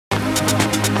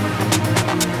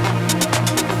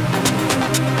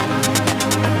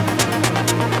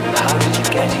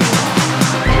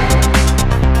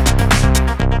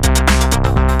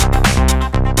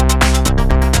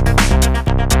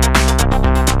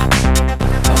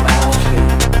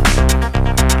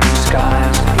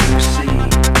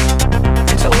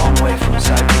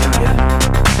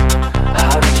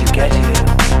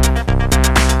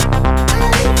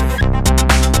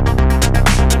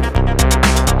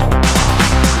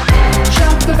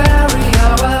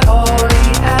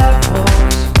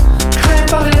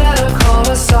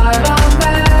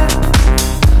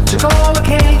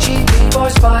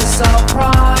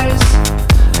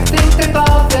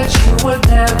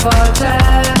never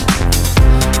did.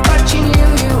 But you knew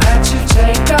you had to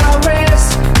take a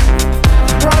risk.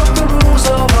 Broke the rules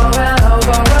over and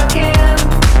over again.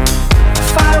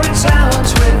 Fiery talent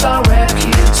with a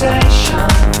reputation,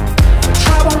 a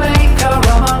troublemaker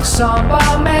among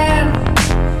sombre men.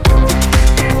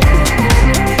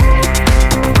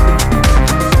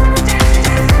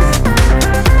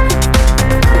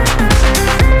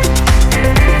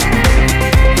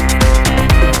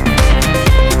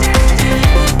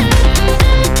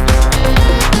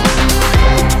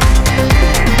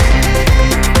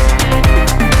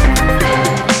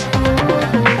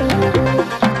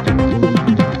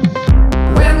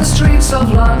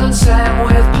 Of London sang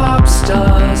with pop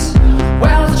stars.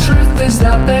 Well, the truth is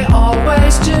that they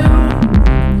always do.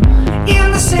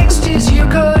 In the 60s you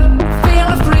could feel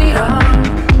the freedom,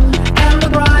 and the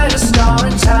brightest star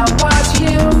in town was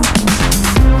you.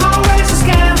 Always a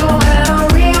scandal and a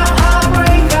real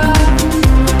heartbreaker.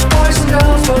 Boys and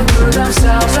girls both threw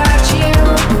themselves at you.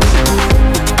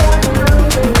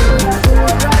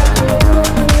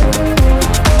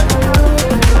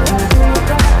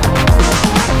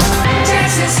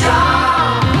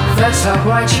 That's how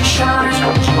bright you shine.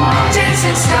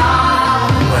 Dancing star,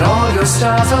 when all your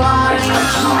stars align.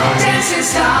 Dancing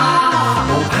star,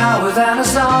 more power than a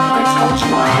song.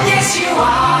 Yes you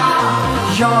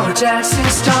are, you're a dancing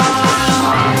star.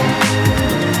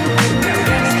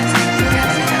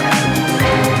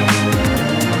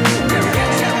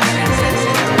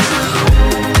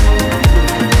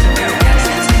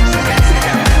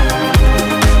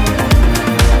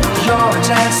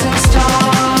 Dancing star.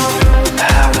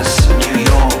 Paris, New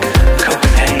York,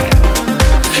 Copenhagen,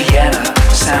 Vienna,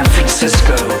 San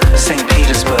Francisco, St.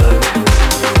 Petersburg.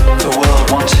 The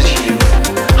world wanted you,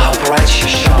 how bright you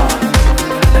shone,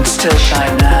 and still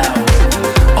shine now,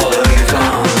 although you're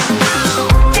gone.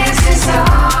 Dancing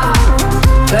star,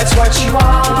 that's what you are.